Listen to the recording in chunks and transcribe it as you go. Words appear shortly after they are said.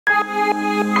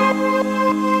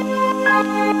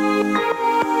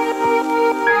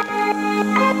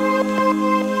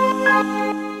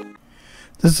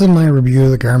This is my review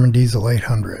of the Garmin Dezl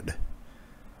 800.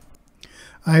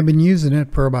 I've been using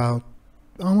it for about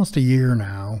almost a year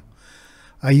now.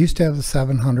 I used to have the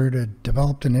 700, it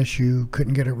developed an issue,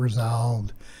 couldn't get it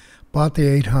resolved. Bought the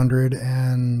 800,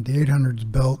 and the 800's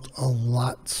built a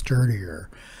lot sturdier.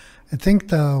 I think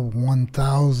the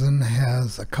 1000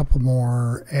 has a couple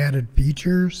more added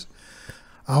features.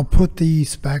 I'll put the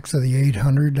specs of the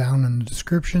 800 down in the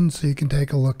description so you can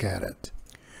take a look at it.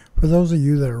 For those of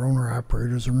you that are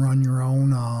owner-operators and run your own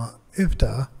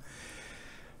IFTA,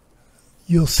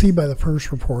 you'll see by the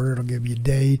first report it'll give you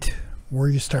date, where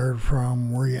you started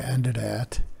from, where you ended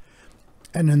at.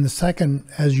 And then the second,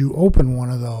 as you open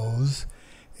one of those,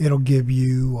 it'll give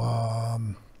you a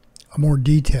more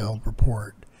detailed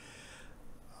report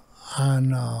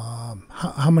on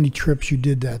how many trips you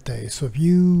did that day. So if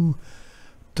you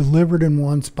delivered in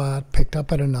one spot, picked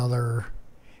up at another,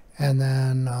 and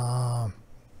then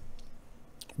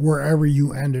wherever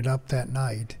you ended up that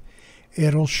night,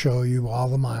 it'll show you all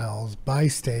the miles by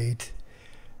state,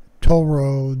 toll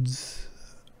roads,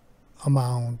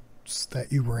 amounts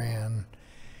that you ran.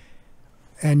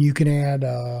 And you can add,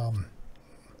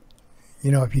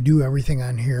 you know, if you do everything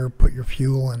on here, put your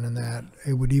fuel in and that,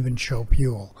 it would even show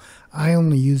fuel. I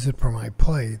only use it for my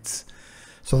plates,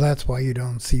 so that's why you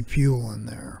don't see fuel in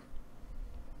there.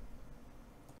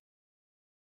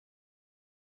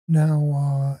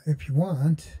 Now, if you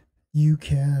want, you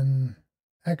can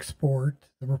export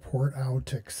the report out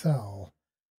to Excel.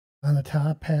 On the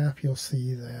top half, you'll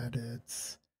see that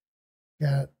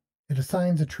it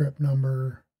assigns a trip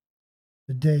number,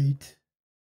 the date,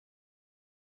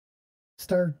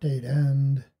 start, date,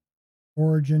 end,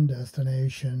 origin,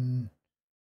 destination,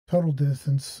 total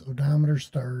distance, odometer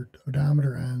start,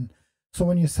 odometer end. So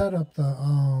when you set up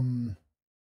the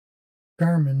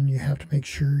Garmin, you have to make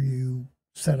sure you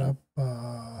set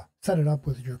it up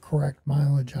with your correct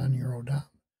mileage on your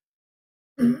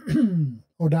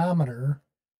odometer,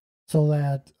 so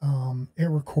that it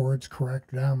records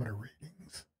correct odometer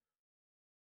readings.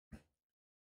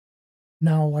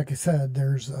 Now, like I said,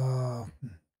 there's a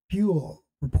fuel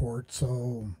report,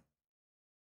 so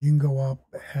you can go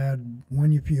up, add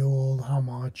when you fueled, how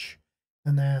much,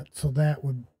 and that. So that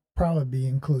would probably be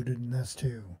included in this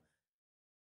too.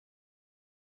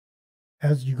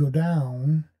 As you go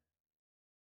down,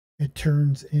 it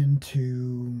turns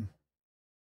into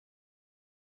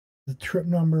the trip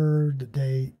number, the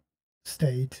date,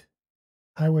 state,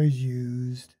 highways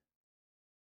used.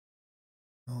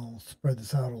 I'll spread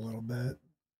this out a little bit.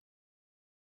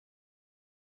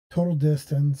 Total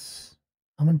distance,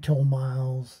 how many toll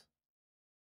miles.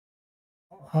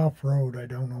 Off-road, I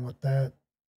don't know what that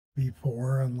be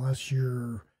for, unless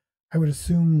you're, I would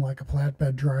assume, like a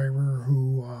flatbed driver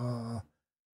who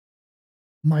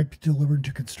might be delivered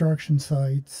to construction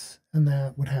sites, and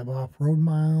that would have off-road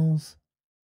miles.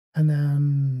 And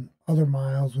then other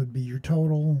miles would be your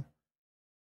total,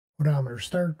 odometer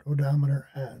start, odometer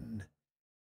end.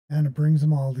 And it brings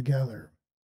them all together.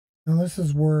 Now this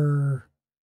is where,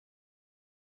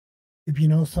 if you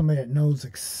know somebody that knows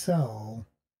Excel,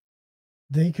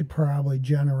 they could probably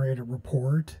generate a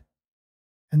report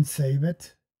and save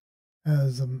it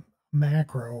as a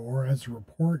macro or as a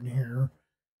report in here,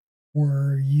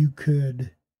 where you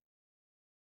could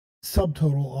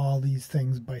subtotal all these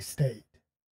things by state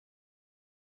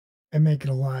and make it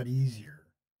a lot easier.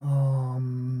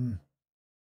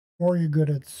 Or you're good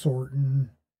at sorting,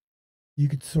 you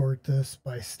could sort this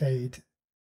by state.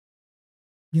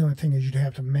 The only thing is you'd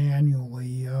have to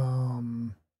manually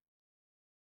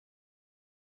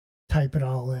type it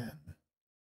all in.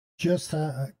 Just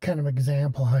a kind of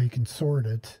example how you can sort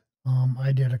it.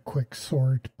 I did a quick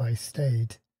sort by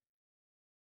state.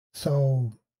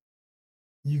 So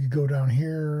you could go down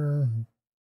here,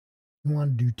 you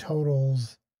want to do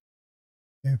totals.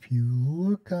 If you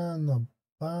look on the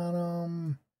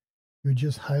bottom, you would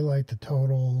just highlight the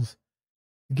totals.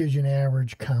 It gives you an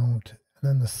average count and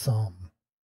then the sum.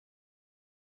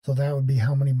 So that would be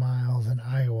how many miles in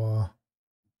Iowa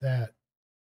that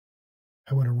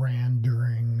I would have ran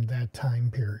during that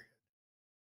time period.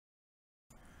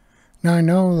 Now I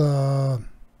know the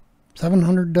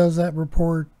 700 does that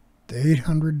report, the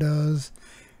 800 does,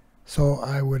 so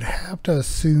I would have to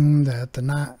assume that the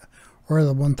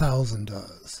 1000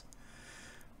 does.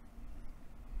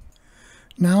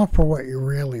 Now for what you're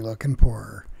really looking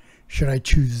for. Should I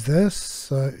choose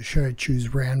this? Should I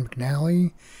choose Rand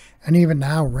McNally? And even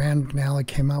now, Rand McNally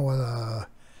came out with a,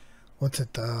 what's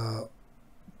it, the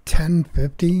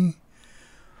 1050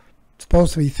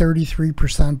 supposed to be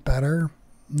 33% better.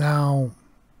 Now,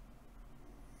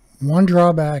 one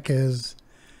drawback is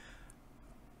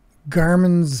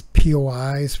Garmin's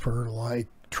POIs for like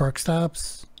truck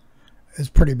stops is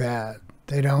pretty bad.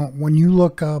 They don't, when you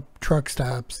look up truck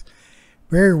stops,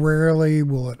 very rarely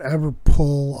will it ever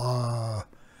pull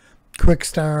Quick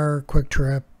Star, Quick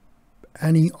Trip,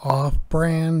 any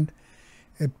off-brand.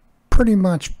 It pretty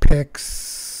much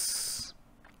picks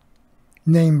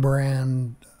name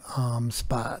brand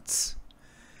spots.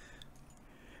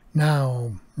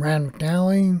 Now, Rand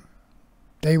McNally,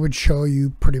 they would show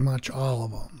you pretty much all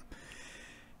of them.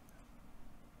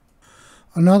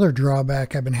 Another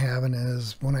drawback I've been having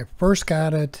is when I first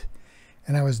got it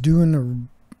and I was doing the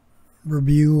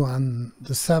review on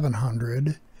the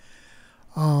 700,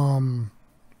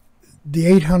 the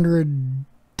 800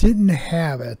 didn't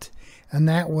have it, and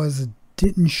that was, it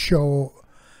didn't show,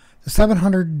 the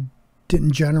 700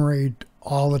 didn't generate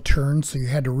all the turns, so you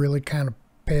had to really kind of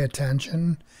pay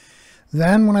attention.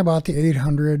 Then when I bought the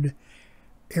 800,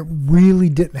 it really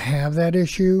didn't have that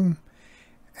issue.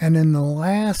 And in the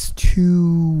last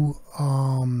two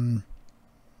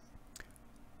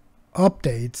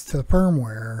updates to the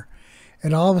firmware,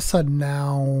 it all of a sudden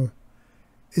now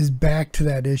is back to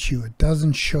that issue. It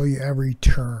doesn't show you every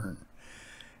turn.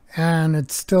 And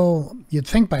it's still, you'd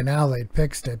think by now they'd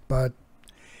fixed it, but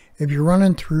if you're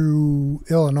running through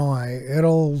Illinois,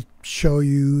 it'll show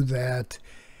you that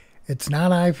it's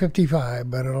not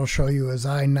I-55, but it'll show you as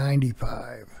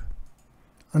I-95.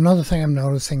 Another thing I'm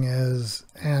noticing is,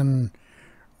 and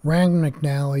Rand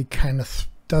McNally kind of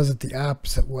does it the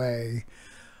opposite way.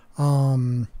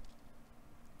 The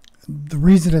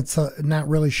reason it's not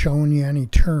really showing you any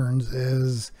turns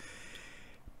is,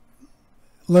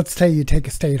 let's say you take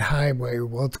a state highway.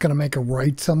 Well, it's going to make a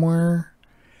right somewhere.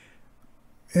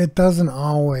 It doesn't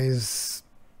always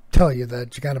tell you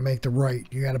that you got to make the right.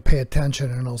 You got to pay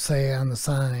attention, and it'll say on the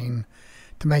sign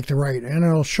to make the right, and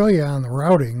it'll show you on the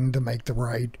routing to make the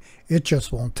right. It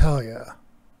just won't tell you.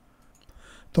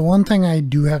 The one thing I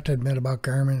do have to admit about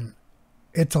Garmin,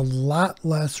 it's a lot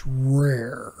less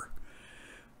rare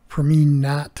for me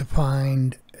not to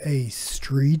find a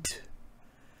street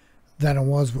than it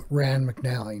was with Rand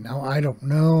McNally. Now, I don't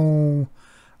know.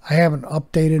 I haven't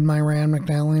updated my Rand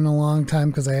McNally in a long time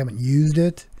because I haven't used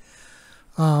it.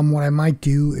 What I might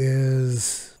do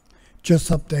is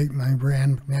just update my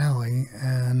Rand McNally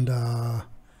and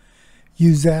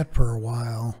use that for a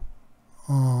while.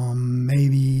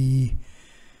 Maybe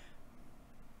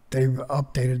they've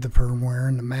updated the firmware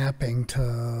and the mapping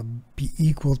to be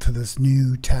equal to this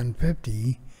new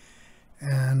 1050,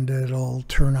 and it'll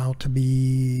turn out to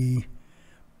be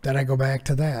that I go back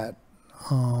to that.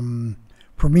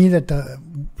 For me,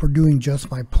 for doing just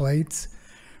my plates,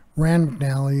 Rand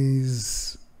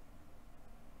McNally's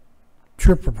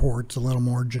trip report's a little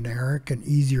more generic and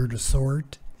easier to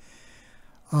sort.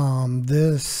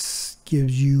 This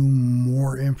gives you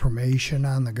more information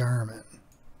on the Garmin.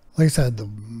 Like I said, the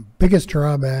biggest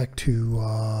drawback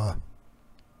to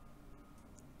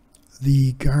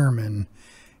the Garmin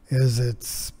is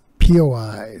its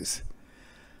POIs.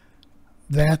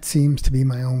 That seems to be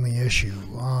my only issue.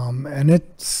 And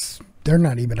they're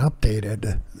not even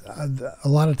updated. A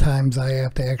lot of times I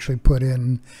have to actually put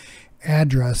in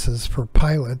addresses for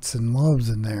pilots and loves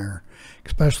in there,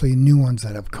 especially new ones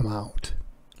that have come out.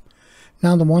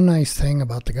 Now, the one nice thing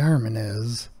about the Garmin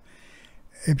is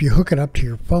if you hook it up to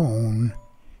your phone,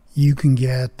 you can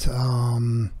get,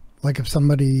 like if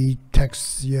somebody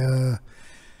texts you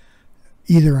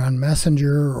either on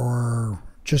Messenger or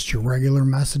just your regular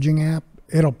messaging app,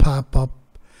 it'll pop up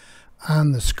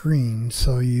on the screen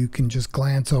so you can just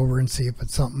glance over and see if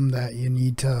it's something that you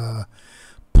need to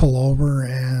pull over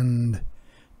and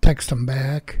text them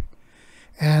back,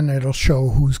 and it'll show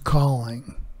who's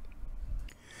calling.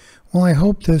 Well, I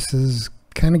hope this is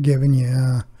kind of giving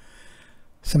you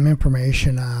some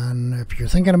information on if you're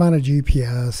thinking about a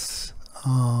GPS,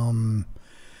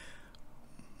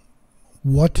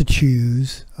 what to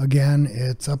choose. Again,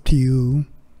 it's up to you.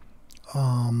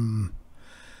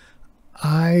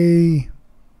 I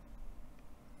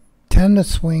tend to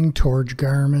swing towards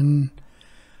Garmin,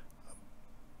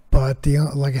 but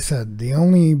like I said, the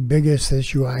only biggest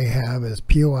issue I have is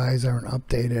POIs aren't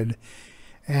updated,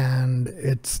 and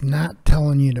it's not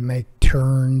telling you to make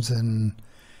turns and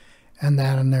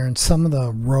that in there, and some of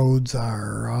the roads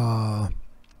aren't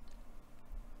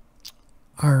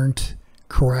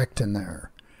correct in there.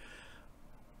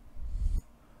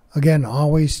 Again,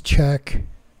 always check,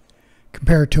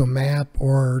 compare it to a map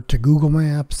or to Google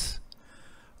Maps.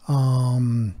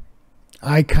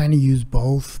 I kind of use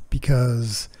both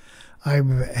because I've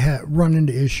run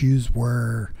into issues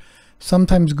where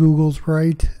sometimes Google's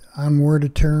right on where to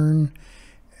turn,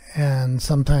 and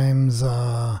sometimes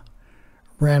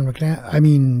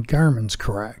Garmin's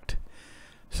correct.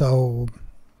 So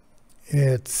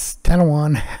it's 10 of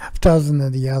one, half dozen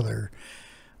of the other.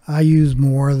 I use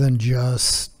more than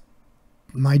just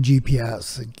my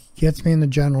GPS. It gets me in the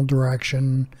general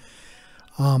direction.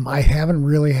 I haven't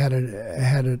really have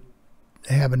an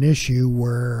issue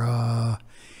where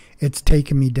it's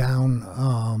taken me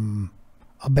down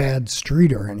a bad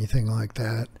street or anything like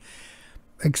that,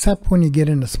 except when you get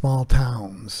into small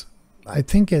towns. I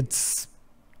think it's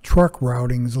truck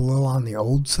routing is a little on the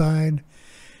old side,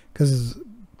 because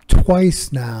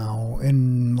twice now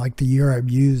in like the year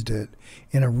I've used it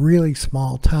in a really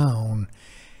small town,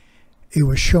 it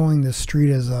was showing the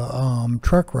street as a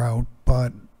truck route,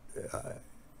 but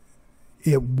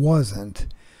it wasn't.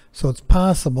 So it's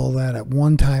possible that at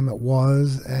one time it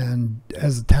was, and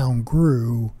as the town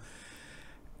grew,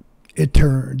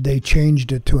 they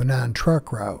changed it to a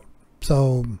non-truck route.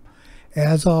 So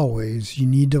as always, you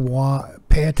need to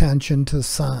pay attention to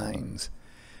signs.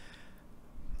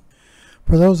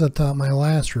 For those that thought my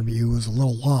last review was a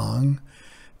little long,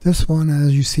 this one,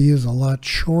 as you see, is a lot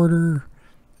shorter.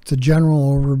 It's a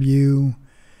general overview.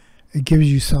 It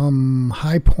gives you some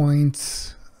high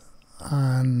points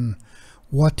on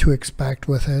what to expect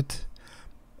with it.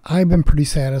 I've been pretty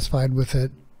satisfied with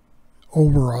it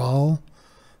overall,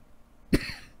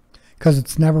 because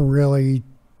it's never really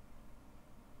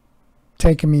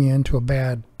taken me into a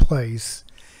bad place,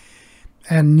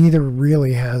 and neither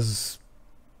really has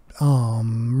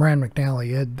Rand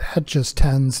McNally. That just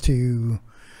tends to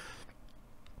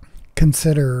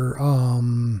consider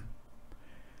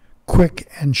quick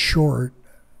and short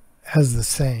as the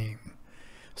same.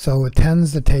 So it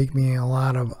tends to take me a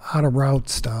lot of out of route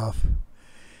stuff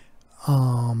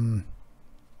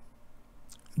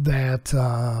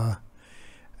that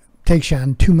takes you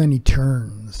on too many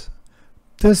turns.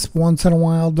 This once in a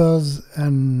while does,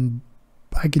 and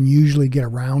I can usually get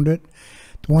around it.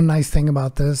 The one nice thing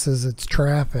about this is it's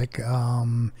traffic.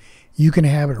 You can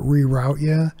have it reroute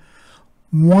you.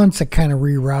 Once it kind of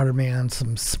rerouted me on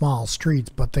some small streets,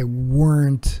 but they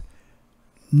weren't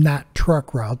not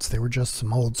truck routes. They were just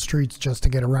some old streets just to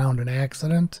get around an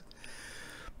accident.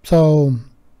 So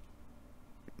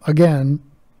again,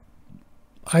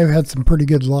 I've had some pretty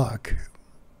good luck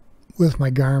with my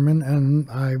Garmin, and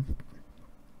my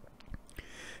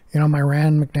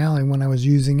Rand McNally, when I was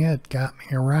using it, got me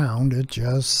around. It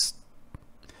just,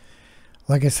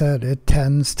 like I said, it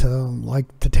tends to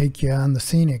like to take you on the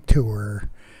scenic tour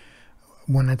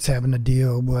when it's having to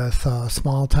deal with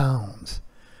small towns.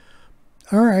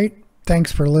 All right,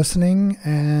 thanks for listening,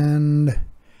 and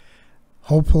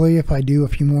hopefully if I do a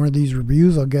few more of these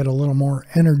reviews, I'll get a little more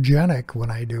energetic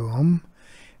when I do them,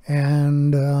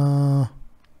 and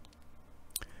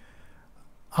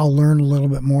I'll learn a little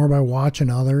bit more by watching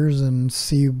others and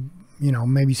see,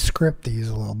 maybe script these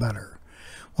a little better.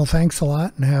 Well, thanks a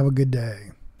lot, and have a good day.